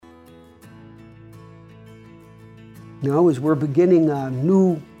Now, as we're beginning a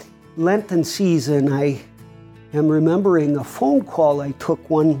new Lenten season, I am remembering a phone call I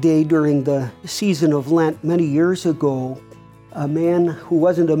took one day during the season of Lent many years ago. A man who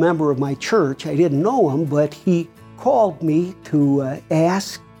wasn't a member of my church, I didn't know him, but he called me to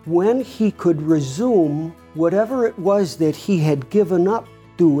ask when he could resume whatever it was that he had given up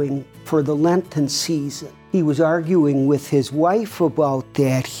doing for the Lenten season. He was arguing with his wife about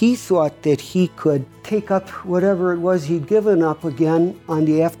that. He thought that he could take up whatever it was he'd given up again on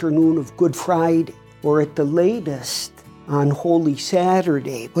the afternoon of Good Friday, or at the latest on Holy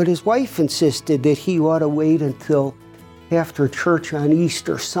Saturday. But his wife insisted that he ought to wait until after church on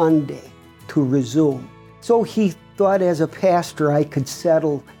Easter Sunday to resume. So he thought, as a pastor, I could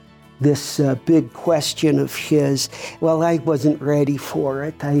settle this big question of his. Well, I wasn't ready for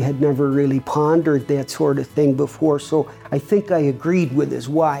it. I had never really pondered that sort of thing before, so I think I agreed with his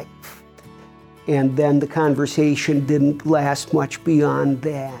wife. And then the conversation didn't last much beyond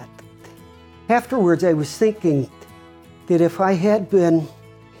that. Afterwards, I was thinking that if I had been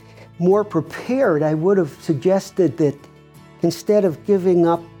more prepared, I would have suggested that instead of giving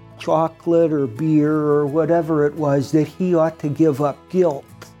up chocolate or beer or whatever it was, that he ought to give up guilt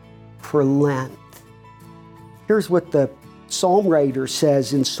for Lent. Here's what the psalm writer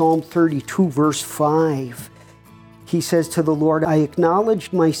says in Psalm 32, verse 5. He says to the Lord, I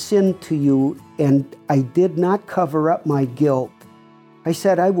acknowledged my sin to you, and I did not cover up my guilt. I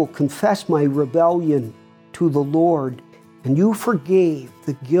said, I will confess my rebellion to the Lord, and you forgave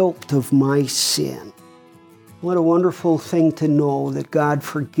the guilt of my sin. What a wonderful thing to know that God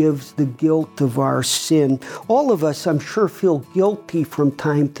forgives the guilt of our sin. All of us, I'm sure, feel guilty from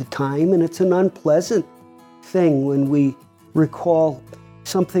time to time, and it's an unpleasant thing when we recall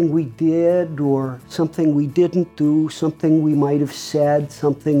something we did or something we didn't do, something we might have said,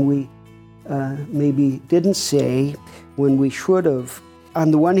 something we maybe didn't say when we should have.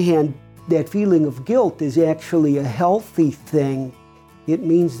 On the one hand, that feeling of guilt is actually a healthy thing. It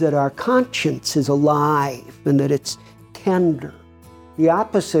means that our conscience is alive and that it's tender. The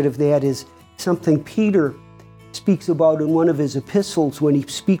opposite of that is something Peter speaks about in one of his epistles when he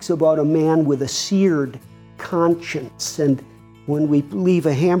speaks about a man with a seared conscience. And when we leave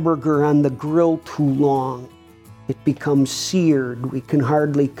a hamburger on the grill too long, it becomes seared. We can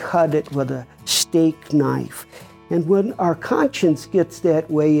hardly cut it with a steak knife. And when our conscience gets that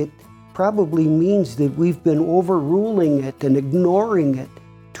way, it probably means that we've been overruling it and ignoring it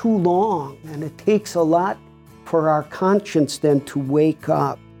too long, and it takes a lot for our conscience then to wake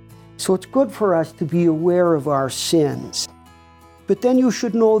up. So it's good for us to be aware of our sins. But then you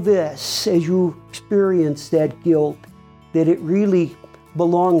should know this, as you experience that guilt, that it really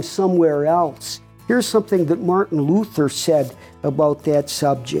belongs somewhere else. Here's something that Martin Luther said about that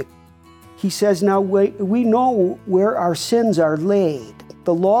subject. He says, now we know where our sins are laid.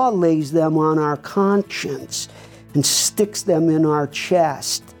 The law lays them on our conscience and sticks them in our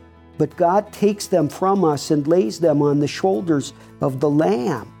chest. But God takes them from us and lays them on the shoulders of the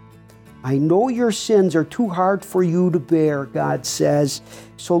Lamb. I know your sins are too hard for you to bear, God says.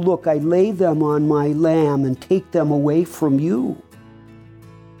 So look, I lay them on my Lamb and take them away from you.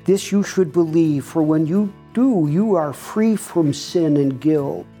 This you should believe, for when you do, you are free from sin and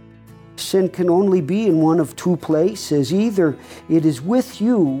guilt. Sin can only be in one of two places. Either it is with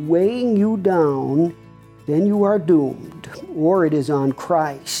you, weighing you down, then you are doomed, or it is on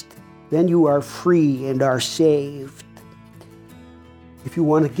Christ, then you are free and are saved. If you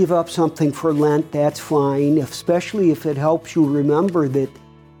want to give up something for Lent, that's fine, especially if it helps you remember that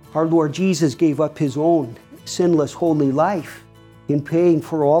our Lord Jesus gave up his own sinless, holy life in paying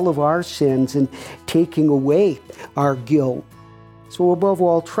for all of our sins and taking away our guilt. So above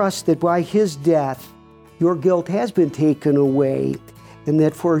all, trust that by his death, your guilt has been taken away, and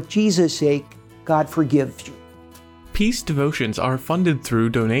that for Jesus' sake, God forgives you. Peace devotions are funded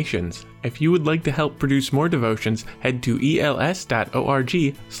through donations. If you would like to help produce more devotions, head to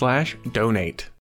els.org/donate.